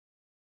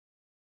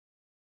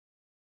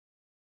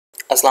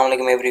Assalamu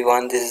alaikum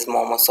everyone, this is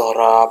Mohammad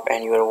Sohrab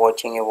and you are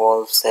watching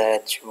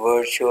EvolveSage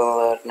virtual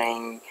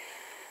learning.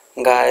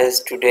 Guys,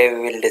 today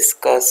we will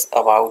discuss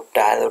about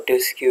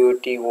dilutive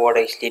security. What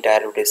actually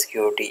dilutive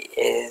security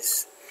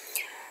is.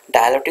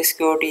 Dilutive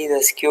security is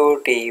a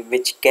security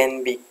which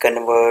can be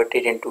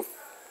converted into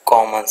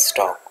common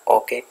stock,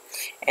 okay,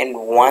 and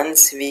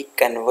once we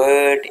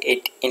convert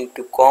it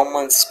into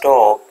common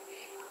stock,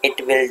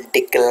 it will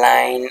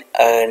decline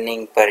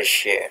earning per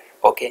share.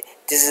 Okay,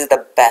 this is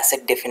the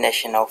basic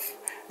definition of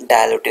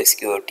dilutive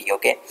security.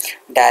 Okay,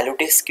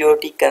 dilutive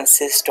security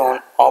consists on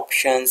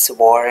options,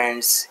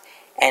 warrants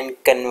and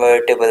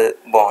convertible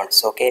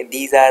bonds. Okay,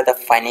 these are the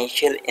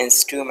financial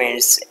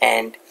instruments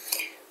and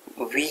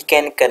we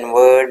can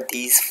convert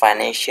these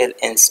financial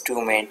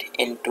instrument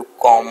into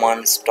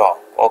common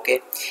stock. Okay,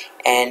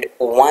 and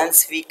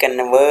once we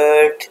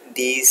convert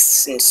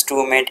these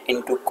instrument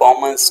into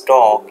common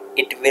stock,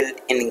 it will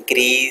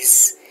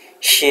increase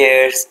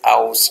shares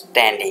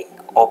outstanding.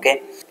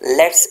 Okay,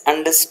 let's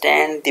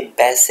understand the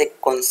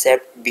basic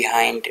concept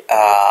behind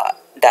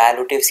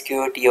dilutive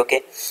security.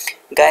 Okay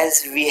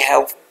guys, we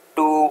have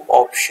two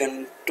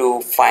options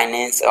to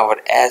finance our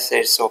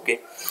assets.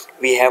 Okay,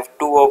 we have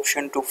two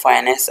options to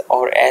finance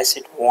our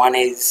asset. One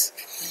is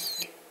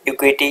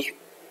equity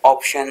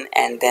option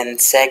and then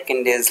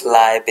second is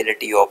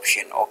liability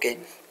option. Okay,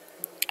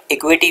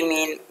 equity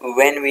mean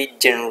when we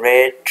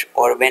generate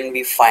or when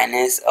we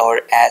finance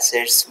our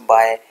assets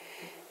by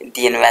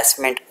the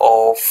investment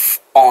of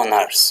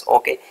owners.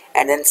 Okay,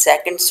 and then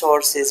second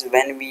source is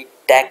when we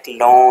take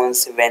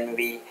loans, when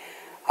we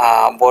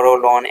borrow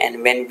loan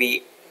and when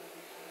we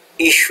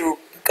issue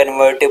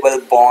convertible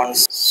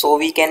bonds, so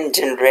we can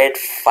generate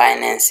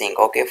financing,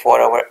 okay,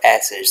 for our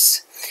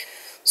assets.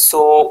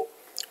 So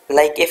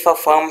like if a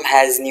firm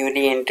has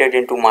newly entered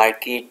into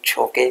market,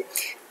 okay,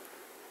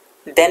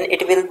 then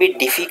it will be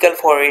difficult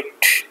for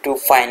it to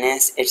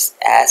finance its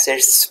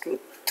assets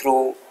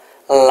through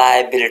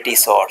liability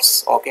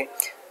source. Okay,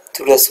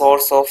 through the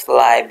source of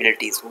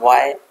liabilities.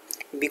 Why?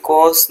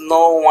 Because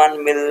no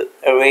one will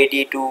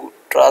ready to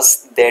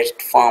trust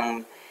that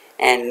firm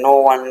and no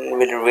one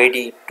will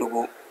ready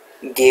to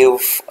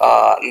give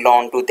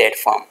loan to that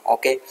firm.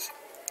 Okay,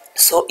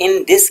 so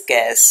in this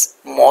case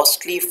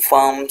mostly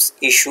firms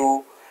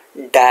issue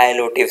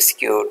dilutive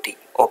security.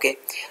 Okay,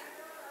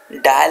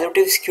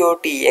 dilutive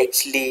security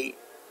actually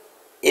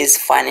is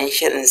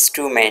financial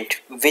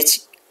instrument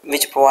which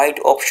provide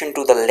option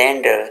to the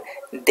lender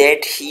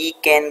that he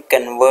can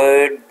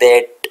convert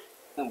that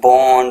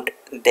bond,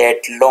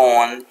 that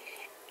loan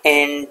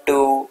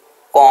into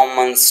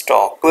common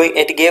stock. So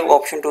it gave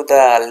option to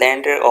the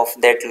lender of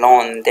that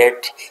loan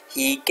that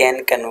he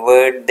can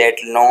convert that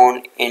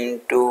loan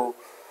into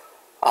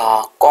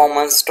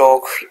common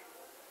stock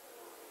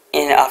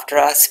in after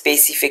a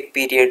specific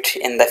period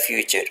in the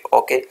future.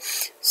 Okay,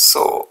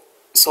 so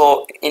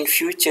in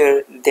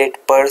future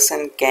that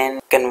person can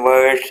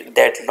convert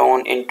that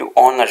loan into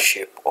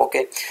ownership.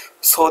 Okay,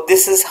 so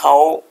this is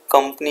how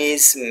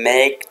companies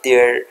make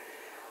their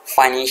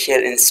financial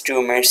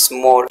instruments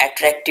more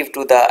attractive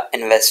to the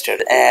investor.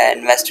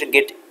 Investor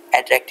get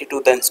attracted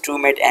to the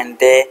instrument and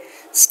they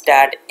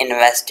start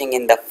investing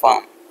in the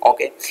firm.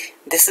 Okay,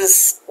 this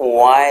is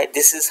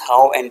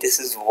how and this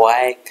is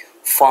why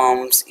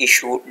firms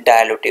issue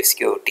dilutive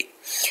security.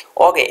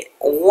 Okay,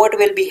 what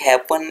will be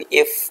happen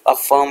if a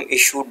firm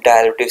issue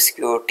dilutive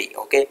security?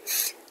 Okay,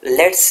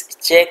 let's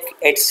check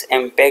its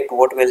impact.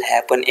 What will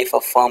happen if a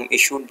firm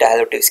issue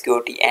dilutive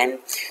security and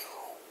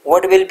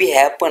what will be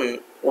happen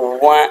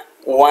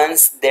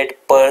once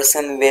that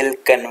person will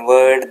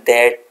convert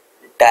that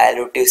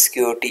dilutive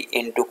security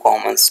into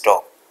common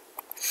stock?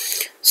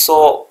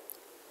 So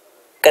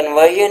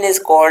conversion is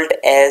called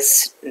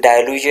as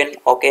dilution.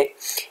 Okay,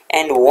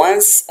 and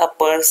once a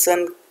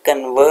person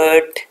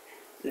convert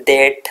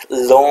that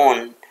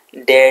loan,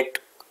 that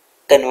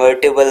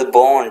convertible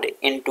bond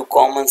into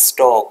common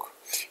stock,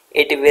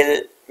 it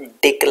will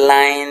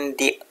decline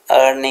the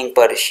earning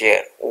per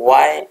share.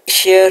 Why?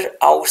 Share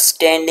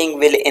outstanding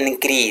will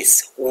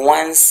increase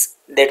once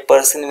that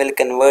person will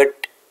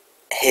convert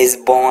his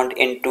bond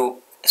into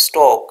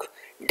stock.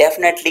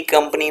 Definitely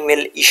company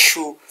will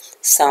issue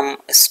some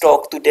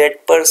stock to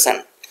that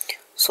person.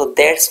 So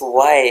that's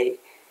why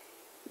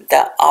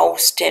the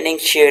outstanding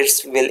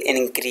shares will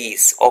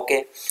increase.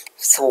 Okay,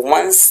 so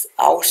once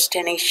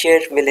outstanding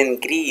shares will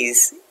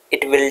increase,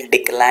 it will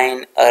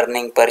decline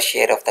earning per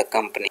share of the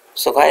company.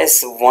 So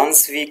guys,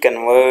 once we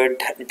convert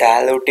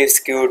dilutive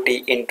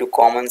security into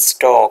common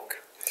stock,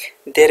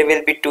 there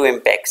will be two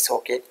impacts.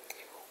 Okay,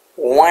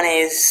 one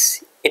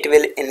is it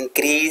will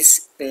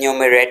increase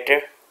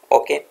numerator.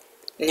 Okay,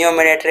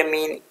 numerator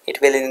mean it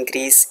will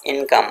increase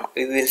income.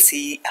 We will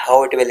see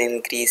how it will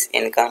increase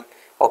income.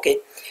 Okay,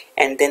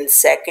 and then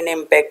second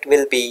impact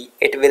will be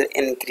it will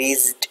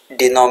increase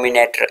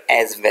denominator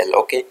as well.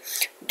 Okay,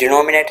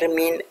 denominator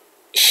mean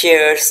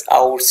shares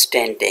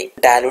outstanding.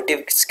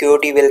 Dilutive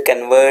security will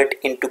convert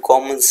into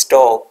common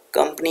stock.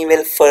 Company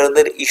will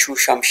further issue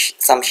some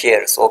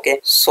shares.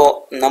 Okay,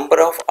 so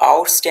number of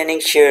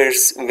outstanding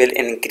shares will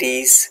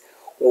increase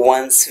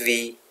once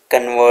we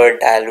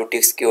convert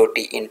dilutive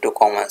security into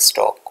common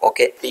stock.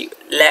 Okay,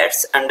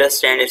 let's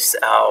understand its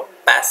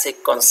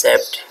basic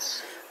concept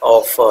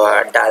of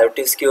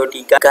dilutive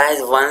security. Guys,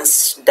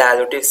 once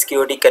dilutive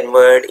security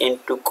convert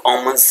into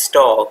common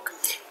stock,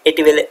 it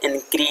will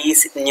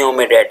increase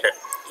numerator.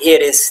 Here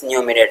is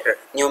numerator.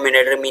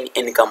 Numerator mean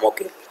income.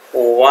 Okay,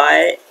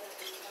 why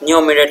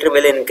numerator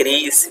will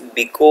increase?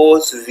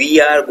 Because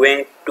we are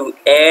going to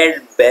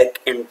add back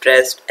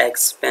interest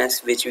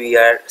expense which we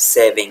are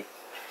saving,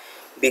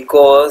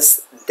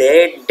 because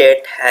that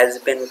debt has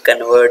been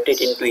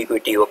converted into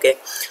equity. Okay,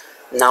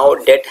 now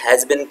debt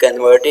has been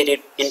converted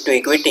into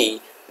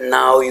equity.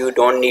 Now you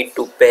don't need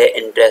to pay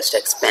interest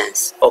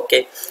expense.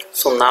 Okay,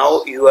 so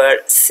now you are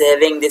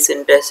saving this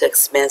interest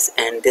expense,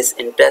 and this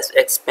interest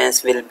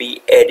expense will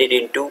be added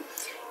into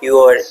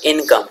your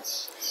income.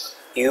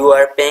 You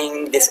are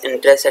paying this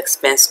interest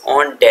expense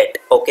on debt.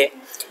 Okay,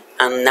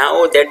 and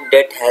now that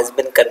debt has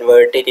been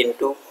converted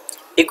into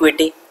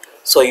equity,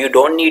 so you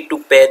don't need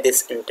to pay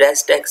this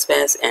interest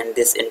expense, and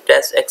this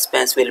interest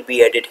expense will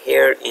be added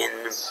here in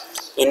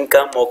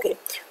income. Okay,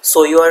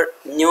 so your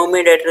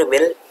numerator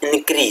will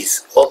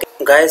increase. Okay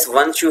guys,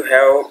 once you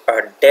have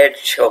a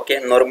debt, okay,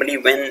 normally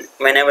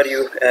whenever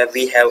you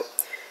we have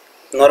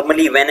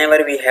normally whenever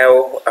we have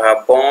a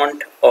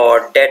bond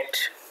or debt,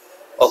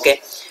 okay,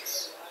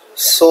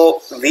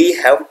 so we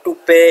have to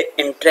pay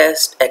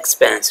interest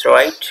expense,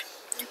 right?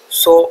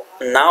 So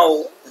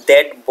now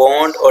that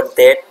bond or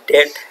that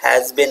debt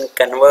has been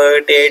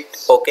converted.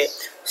 Okay,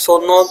 so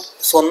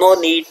no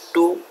need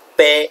to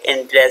pay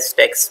interest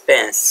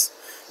expense.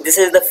 This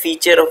is the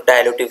feature of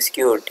dilutive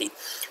security.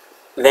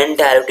 When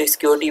dilutive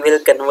security will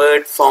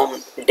convert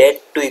from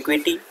debt to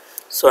equity,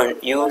 so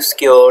you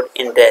secured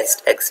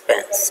interest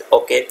expense.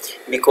 Okay,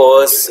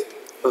 because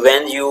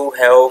when you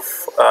have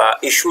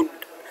issued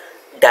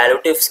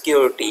dilutive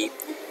security,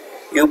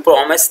 you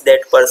promise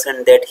that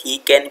person that he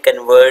can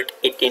convert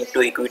it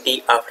into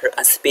equity after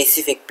a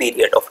specific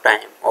period of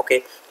time.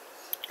 Okay,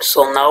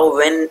 so now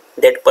when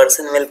that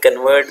person will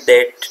convert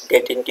that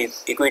debt into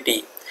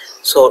equity,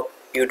 so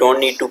you don't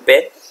need to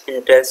pay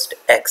interest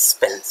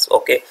expense.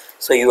 Okay,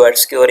 so you are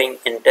securing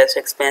interest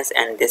expense,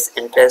 and this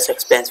interest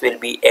expense will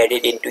be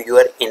added into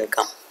your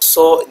income.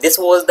 So this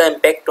was the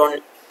impact on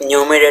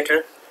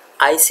numerator.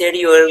 I said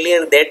you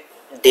earlier that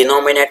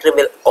denominator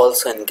will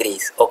also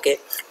increase. Okay,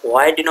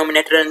 why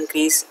denominator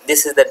increase?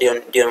 This is the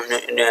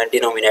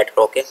denominator.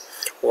 Okay,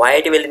 why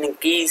it will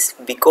increase?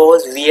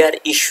 Because we are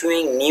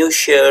issuing new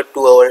share to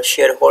our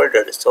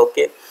shareholders.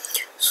 Okay,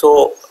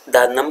 so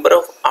the number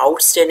of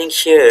outstanding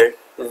share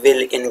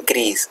will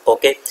increase.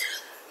 Okay,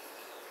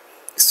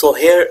 so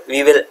here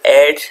we will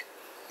add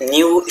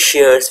new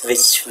shares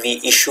which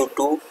we issue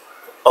to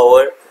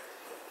our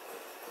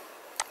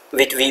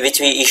which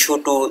we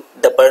issue to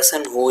the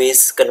person who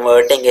is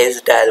converting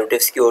his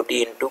dilutive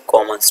security into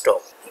common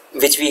stock,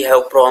 which we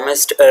have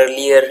promised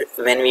earlier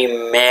when we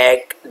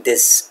make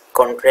this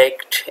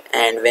contract,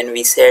 and when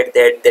we said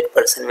that that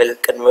person will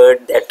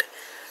convert that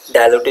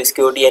dilutive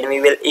security and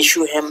we will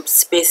issue him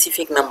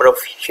specific number of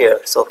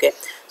shares. Okay,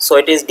 so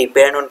it is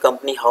depend on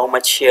company how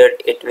much share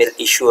it will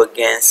issue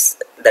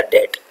against the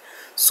debt.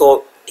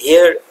 So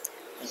here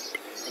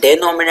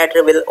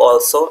denominator will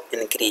also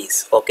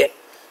increase. Okay,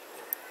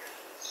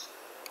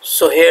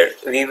 so here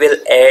we will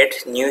add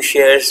new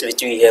shares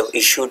which we have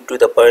issued to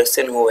the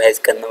person who has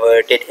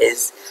converted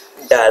his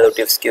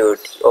dilutive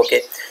security.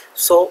 Okay,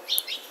 so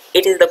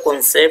it is the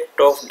concept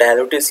of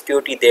dilutive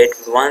security that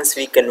once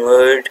we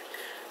convert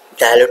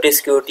dilutive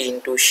security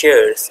into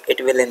shares, it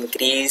will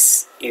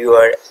increase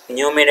your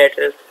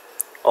numerator.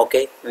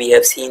 Okay, we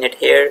have seen it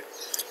here,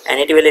 and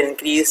it will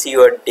increase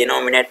your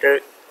denominator.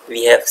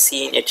 We have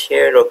seen it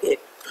here. Okay,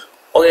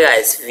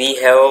 guys, we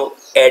have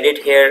added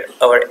here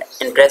our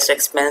interest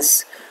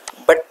expense,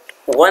 but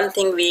one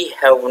thing we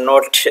have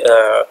not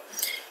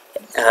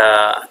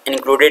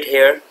included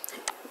here,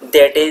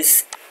 that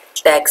is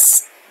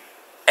tax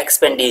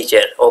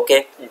expenditure.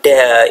 Okay,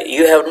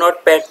 you have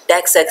not paid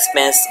tax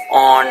expense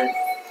on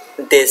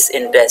this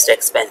interest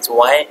expense.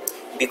 Why?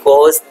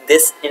 Because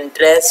this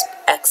interest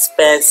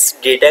expense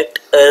deduct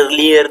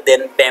earlier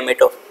than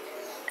payment of,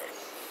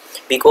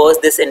 because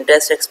this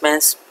interest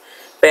expense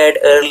paid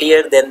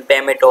earlier than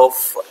payment of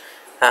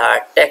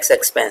tax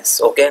expense.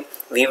 Okay,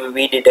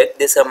 we deduct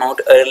this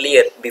amount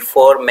earlier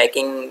before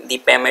making the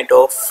payment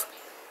of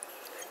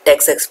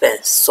tax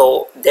expense.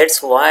 So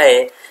that's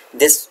why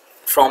this,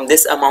 from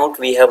this amount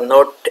we have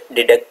not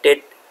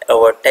deducted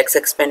our tax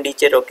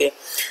expenditure. Okay,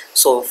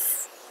 so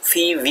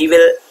we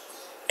will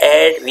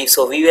add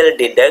we will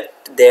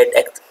deduct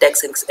that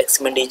tax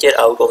expenditure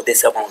out of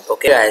this amount.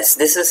 Okay guys,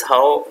 this is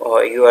how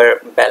your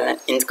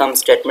balance income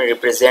statement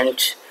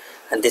represent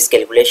this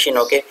calculation.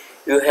 Okay,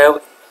 you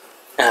have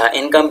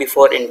income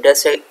before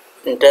interest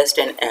and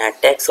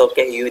tax.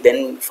 Okay, you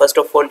then first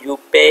of all you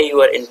pay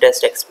your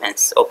interest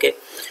expense. Okay,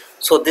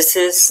 so this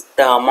is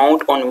the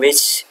amount on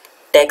which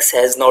tax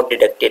has not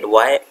deducted.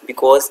 Why?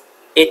 Because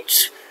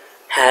it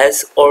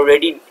has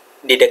already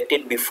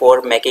deducted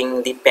before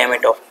making the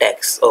payment of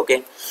tax.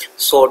 Okay,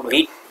 so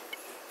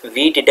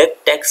we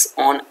deduct tax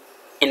on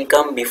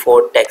income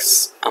before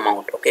tax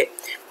amount. Okay,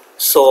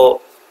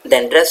 so the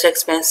interest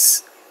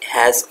expense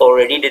has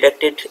already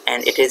deducted,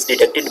 and it is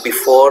deducted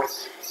before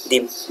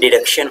the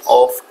deduction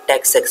of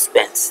tax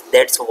expense.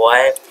 That's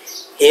why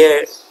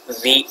here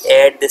we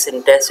add this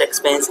interest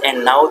expense,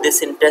 and now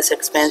this interest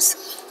expense,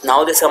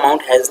 now this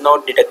amount has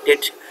not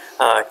deducted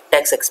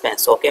tax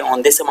expense. Okay,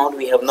 on this amount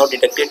we have not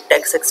deducted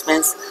tax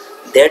expense.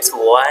 That's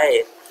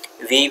why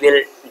we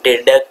will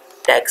deduct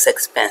tax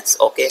expense.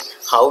 Okay,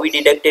 how we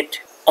deduct it?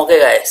 Okay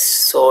guys,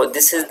 so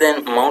this is the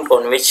amount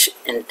on which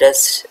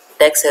interest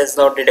tax has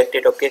not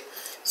deducted. Okay,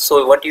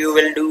 so what you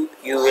will do,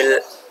 you will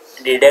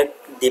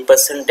deduct the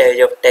percentage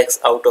of tax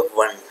out of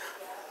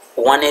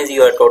 1 is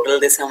your total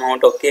this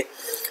amount. Okay,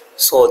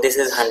 so this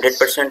is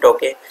 100%.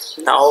 Okay,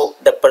 now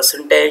the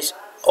percentage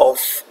of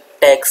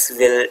tax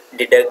will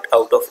deduct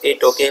out of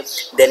it. Okay,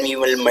 then we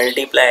will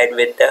multiply it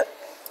with the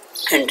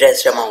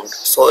interest amount,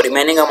 so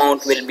remaining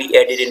amount will be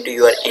added into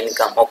your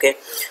income. Okay,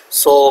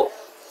 so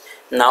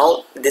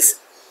now this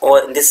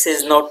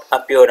is not a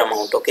pure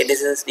amount. Okay,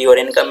 this is your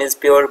income is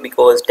pure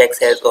because tax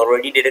has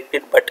already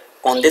deducted, but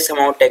on this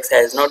amount tax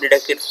has not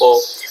deducted.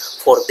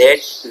 For that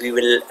we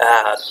will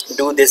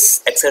do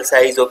this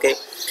exercise. Okay,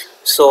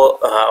 so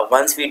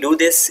once we do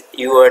this,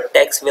 your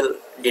tax will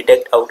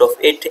deduct out of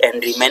it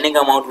and remaining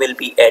amount will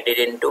be added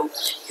into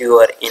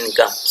your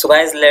income. So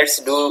guys, let's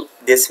do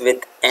this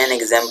with an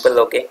example.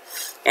 Okay,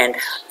 and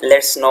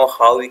let's know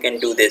how we can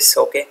do this.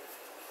 Okay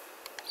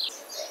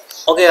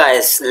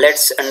guys,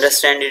 let's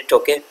understand it.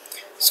 Okay,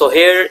 so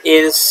here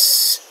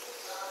is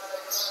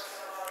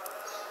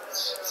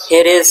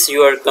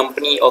your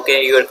company.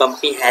 Okay, your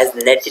company has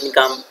net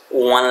income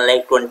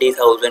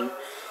 1,20,000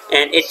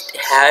 and it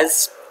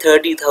has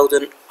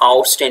 30,000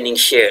 outstanding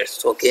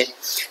shares. Okay,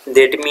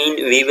 that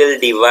means we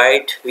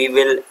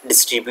will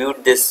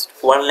distribute this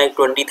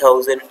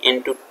 1,20,000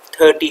 into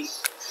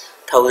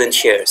 30,000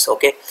 shares.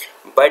 Okay,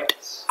 but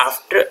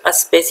after a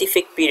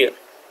specific period,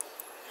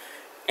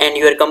 and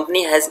your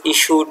company has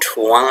issued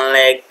 1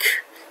 lakh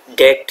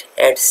debt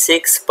at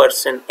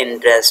 6%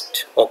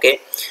 interest. Okay,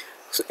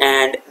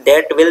 and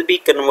that will be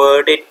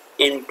converted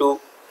into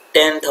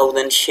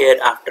 10,000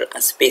 share after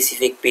a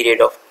specific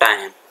period of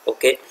time.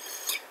 Okay,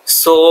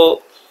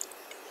 so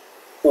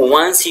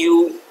once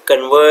you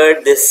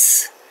convert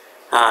this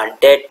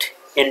debt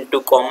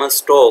into common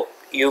stock,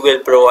 you will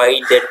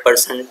provide that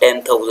person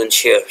 10,000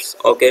 shares.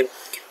 Okay,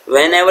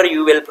 whenever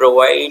you will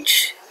provide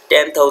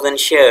 10,000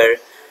 share,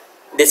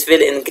 this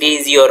will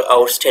increase your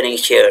outstanding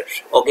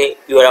shares. Okay,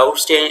 your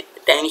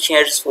outstanding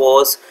shares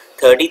was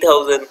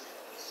 30,000,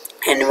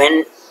 and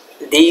when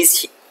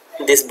these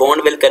this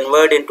bond will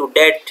convert into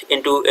debt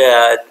into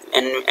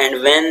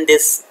and when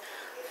this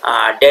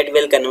debt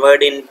will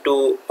convert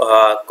into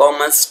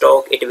common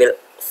stock, it will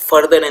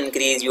further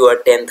increase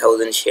your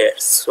 10,000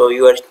 shares. So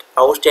your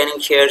outstanding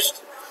shares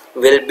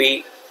will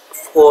be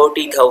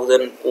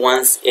 40,000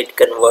 once it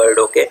convert.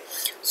 Okay,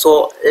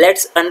 so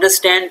let's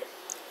understand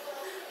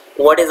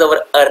what is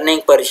our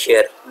earning per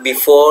share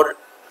before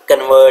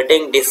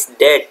converting this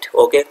debt.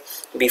 Okay,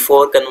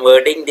 before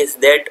converting this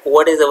debt,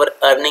 what is our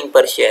earning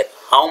per share,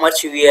 how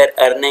much we are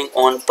earning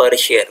on per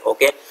share.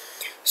 Okay,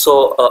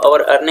 so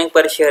our earning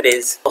per share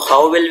is, so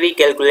how will we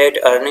calculate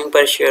earning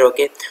per share?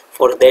 Okay,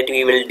 for that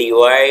we will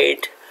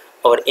divide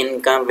our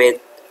income with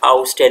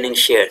outstanding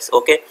shares.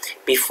 Okay,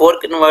 before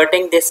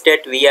converting this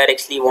debt, we are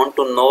actually want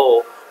to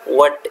know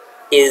what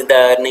is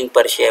the earning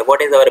per share,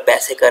 what is our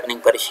basic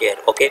earning per share.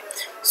 Okay,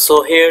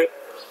 so here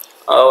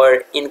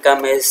our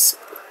income is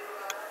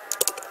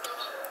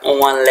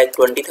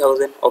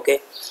 1,20,000. Okay,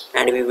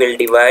 and we will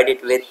divide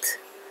it with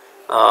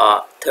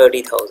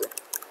 30,000.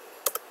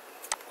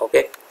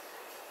 Okay,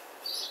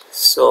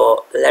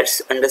 so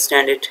let's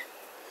understand it.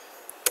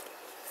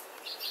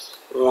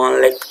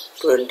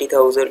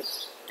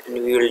 1,20,000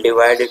 and we will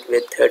divide it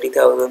with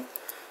 30,000.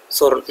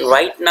 So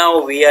right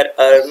now we are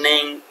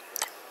earning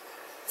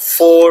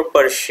 4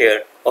 per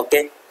share.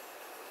 Okay,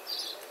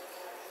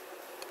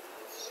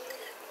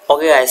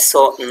 guys,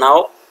 so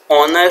now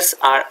owners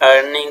are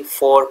earning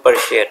 4 per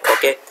share.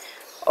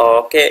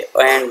 Okay,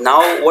 and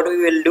now what we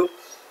will do,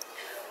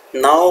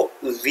 now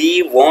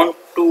we want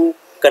to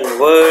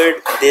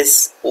convert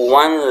this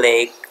 1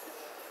 lakh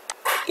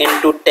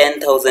into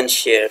 10,000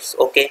 shares.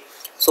 Okay,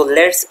 so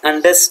let's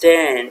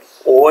understand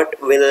what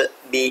will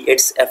be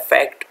its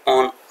effect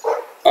on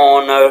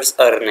owners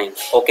earning.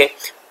 Okay,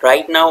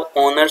 right now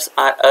owners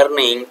are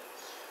earning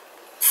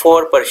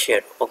 4 per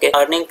share. Okay,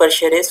 earning per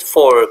share is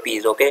 4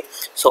 rupees. Okay,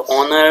 so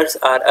owners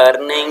are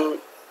earning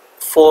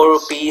 4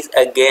 rupees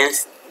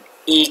against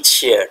each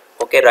share.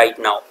 Okay, right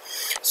now,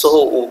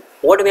 so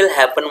what will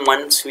happen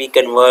once we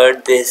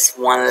convert this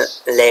 1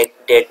 lakh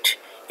debt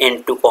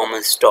into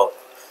common stock?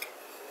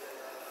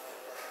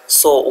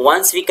 So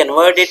once we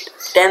convert it,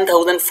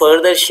 10,000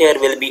 further share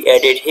will be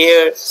added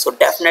here, so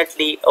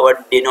definitely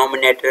our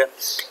denominator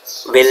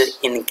will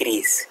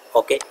increase.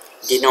 Okay,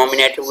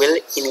 denominator will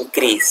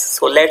increase.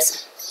 So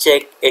let's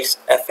check its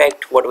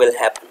effect, what will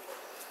happen.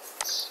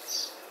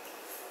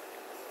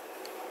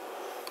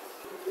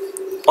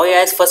 Oh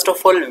yes, first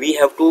of all we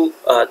have to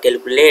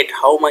calculate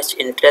how much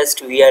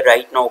interest we are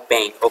right now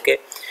paying. Okay,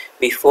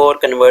 before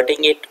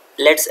converting it,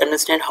 let's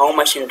understand how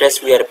much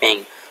interest we are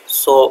paying.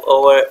 So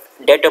our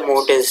debt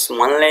amount is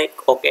 1 lakh.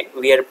 Okay,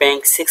 we are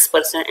paying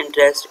 6%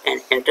 interest,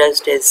 and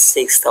interest is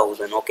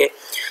 6,000. Okay,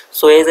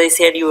 so as I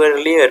said you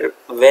earlier,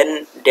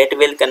 when debt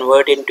will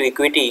convert into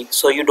equity,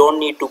 so you don't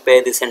need to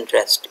pay this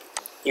interest,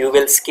 you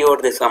will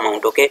secure this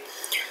amount. Okay,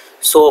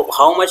 so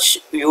how much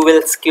you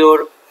will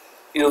secure?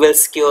 You will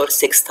secure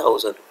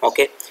 6,000.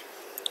 Okay,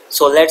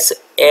 so let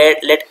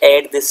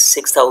add this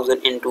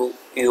 6,000 into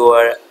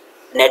your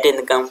net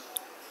income,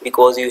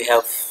 because you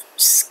have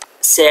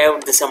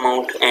saved this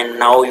amount and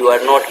now you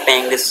are not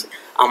paying this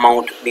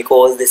amount,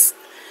 because this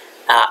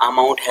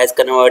amount has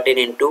converted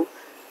into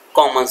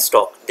common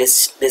stock.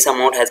 This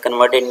amount has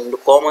converted into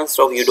common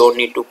stock. You don't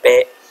need to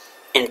pay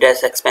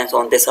interest expense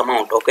on this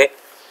amount. Okay,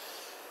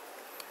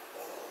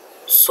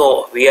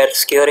 so we are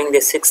securing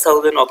this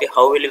 6,000. Okay,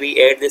 how will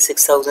we add this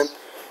 6,000?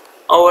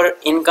 Our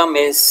income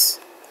is,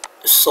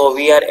 so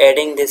we are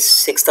adding this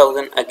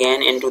 6,000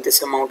 again into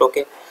this amount.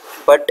 Okay,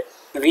 but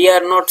we are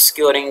not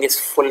securing this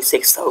full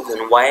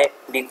 6,000. Why?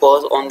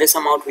 Because on this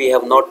amount we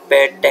have not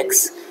paid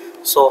tax.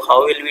 So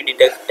how will we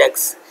deduct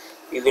tax?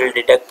 We will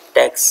deduct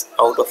tax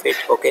out of it.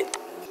 Okay,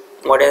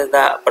 what is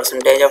the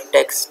percentage of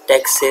tax?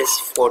 Tax is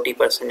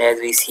 40%, as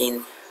we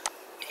seen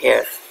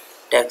here.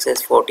 Tax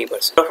is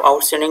 40%. Of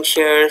outstanding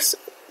shares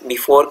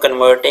before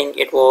converting,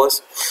 it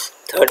was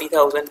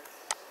 30,000.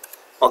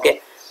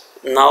 Okay,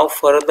 now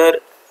further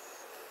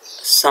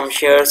some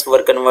shares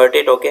were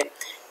converted. Okay,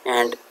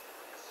 and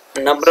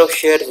number of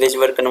shares which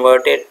were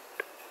converted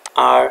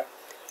are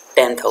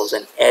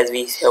 10,000, as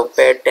we have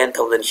paid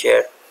 10,000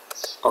 share.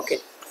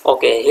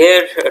 Okay,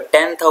 here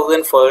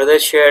 10,000 further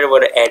share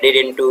were added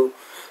into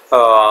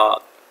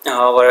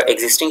our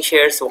existing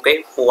shares.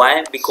 Okay,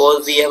 why?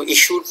 Because we have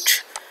issued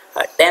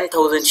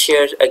 10,000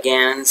 shares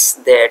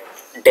against that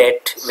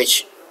debt,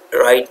 which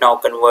right now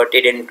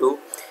converted into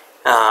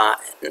uh,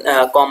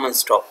 common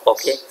stock.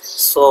 Okay,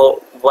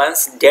 so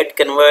once debt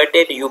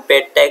converted, you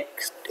pay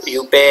tax,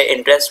 you pay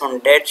interest on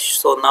debt.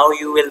 So now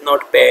you will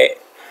not pay,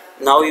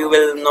 now you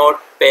will not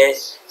pay,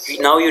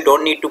 now you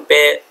don't need to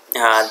pay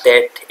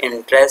that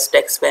interest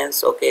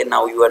expense. Okay,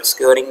 now you are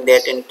securing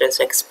that interest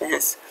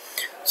expense.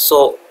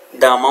 So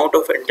the amount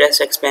of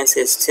interest expense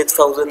is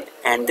 6,000,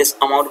 and this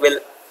amount will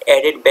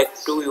add it back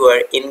to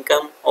your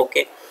income.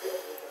 Okay,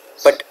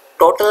 but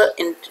total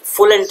in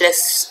full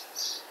interest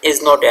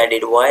is not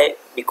added. Why?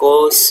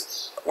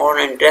 Because on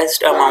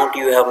interest amount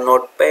you have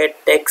not paid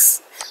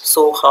tax.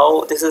 So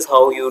how, this is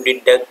how you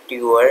deduct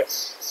your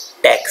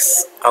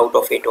tax out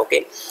of it.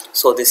 Okay,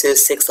 so this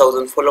is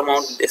 6,000 full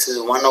amount, this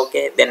is 1.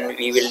 Okay, then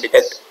we will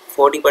deduct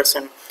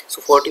 40%.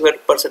 So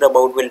 40%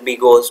 amount will be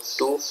goes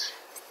to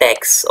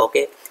tax.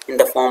 Okay, in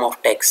the form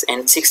of tax,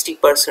 and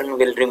 60%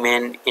 will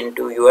remain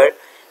into your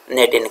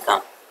net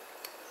income.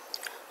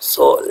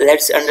 So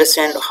let's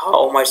understand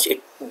how much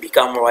it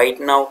become right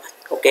now.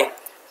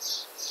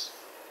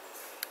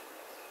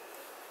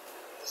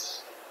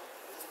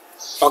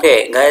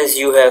 Okay, guys,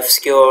 you have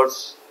secured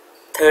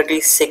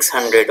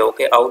 3,600.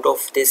 Okay, out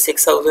of this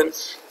 6,000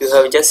 you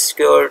have just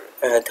secured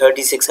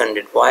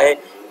 3,600. Why?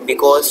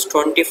 Because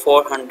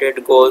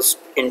 2,400 goes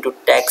into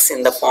tax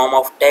in the form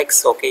of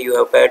tax. Okay, you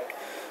have paid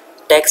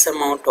tax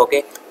amount.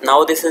 Okay,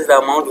 now this is the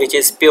amount which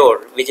is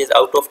pure, which is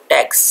out of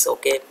tax.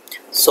 Okay,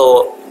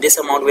 so this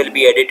amount will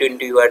be added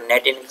into your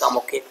net income.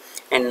 Okay,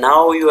 and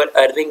now your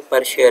earning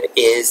per share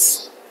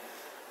is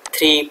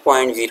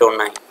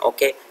 3.09.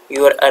 Okay,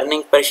 your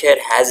earning per share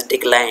has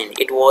declined.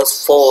 It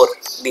was 4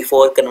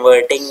 before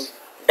converting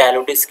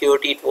dilutive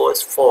security, it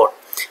was 4,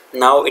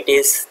 now it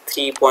is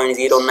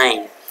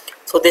 3.09.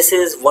 so this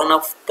is one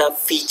of the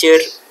feature,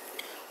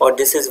 or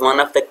this is one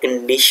of the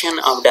condition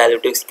of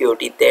dilutive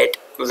security, that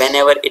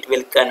whenever it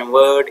will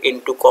convert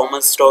into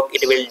common stock,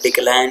 it will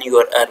decline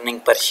your earning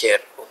per share.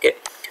 Okay,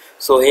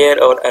 so here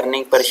our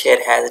earning per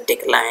share has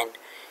declined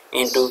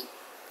into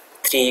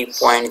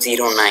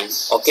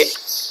 3.09. Okay,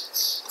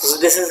 so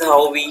this is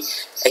how we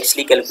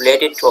actually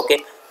calculate it.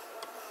 Okay,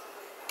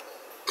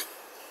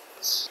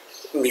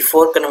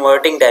 before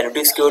converting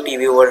dilutive security,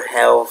 we would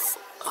have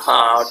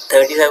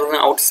 30,000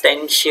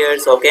 outstanding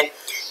shares. Okay,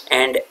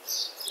 and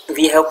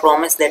we have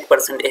promised that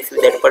person, if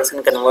that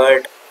person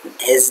convert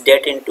his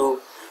debt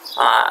into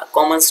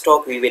common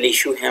stock, we will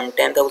issue him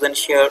 10,000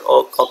 share.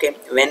 Okay,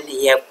 when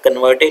he have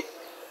converted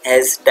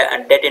his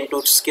debt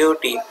into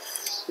security,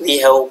 we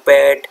have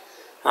paid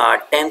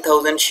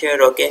 10,000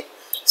 share. Okay,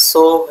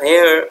 so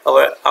here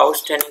our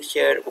outstanding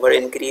share were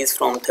increased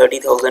from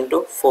 30,000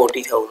 to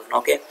 40,000.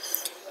 Okay,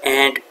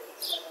 and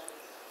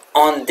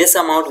on this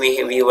amount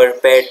we were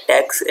paid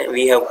tax,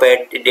 we have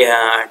paid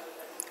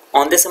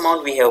on this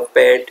amount we have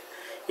paid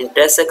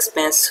interest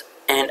expense,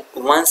 and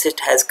once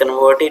it has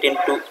converted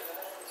into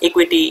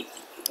equity,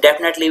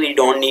 definitely we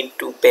don't need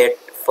to pay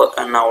for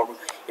now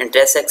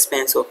interest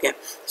expense. Okay,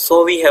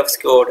 so we have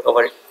secured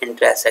our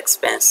interest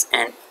expense,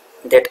 and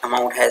that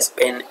amount has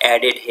been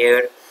added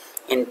here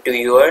into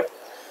your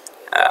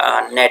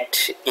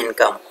net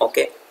income.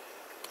 Okay,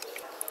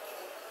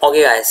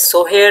 Okay guys,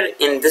 so here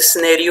in this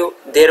scenario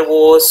there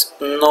was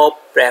no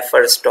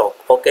preferred stock.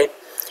 Okay,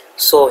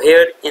 so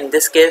here in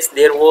this case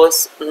there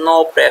was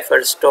no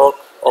preferred stock.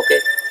 Okay,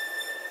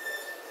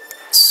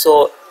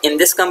 so in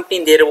this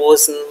company there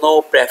was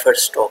no preferred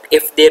stock.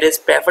 If there is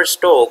preferred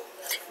stock,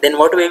 then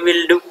what we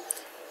will do,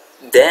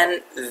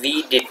 then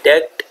we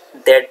deduct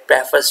that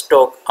preferred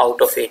stock out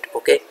of it.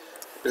 Okay,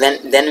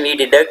 then we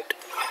deduct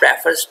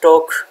preferred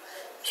stock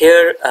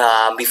here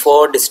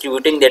before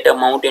distributing that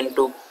amount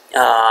into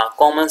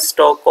common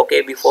stock.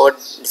 Okay, before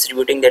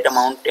distributing that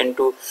amount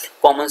into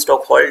common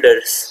stock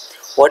holders,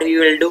 what we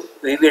will do,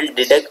 we will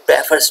deduct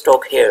preferred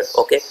stock here.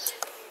 Okay,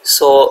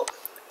 so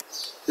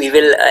we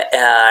will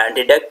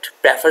deduct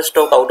preferred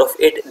stock out of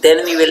it,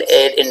 then we will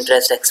add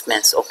interest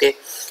expense. Okay,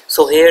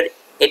 so here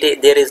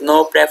there is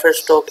no preferred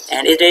stock,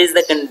 and it is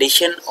the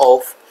condition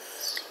of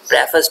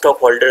preferred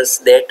stockholders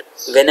that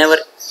whenever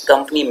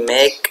company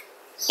make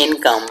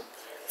income,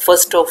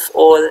 first of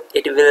all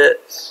it will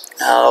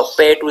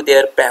pay to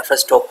their preferred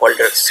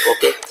stockholders.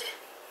 Okay,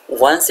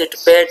 once it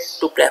paid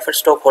to preferred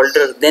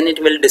stockholders, then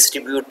it will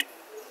distribute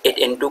it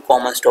into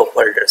common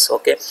stockholders.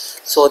 Okay,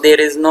 so there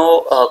is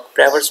no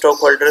preferred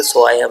stockholders,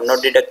 so I have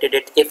not deducted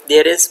it. If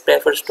there is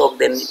preferred stock,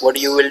 then what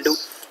you will do,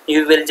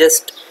 you will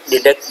just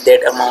deduct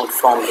that amount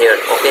from here.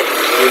 Okay,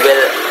 you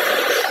will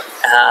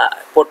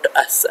put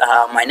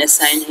a minus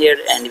sign here,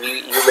 and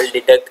you will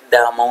deduct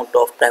the amount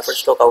of preferred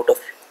stock out of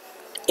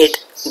it,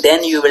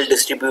 then you will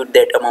distribute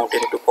that amount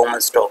into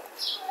common stock.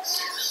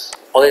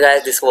 Okay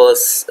guys, this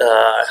was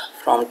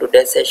from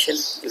today's session.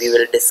 We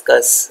will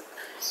discuss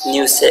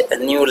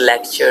new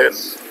lecture.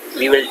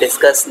 We will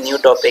discuss new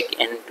topic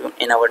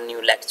in our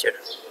new lecture.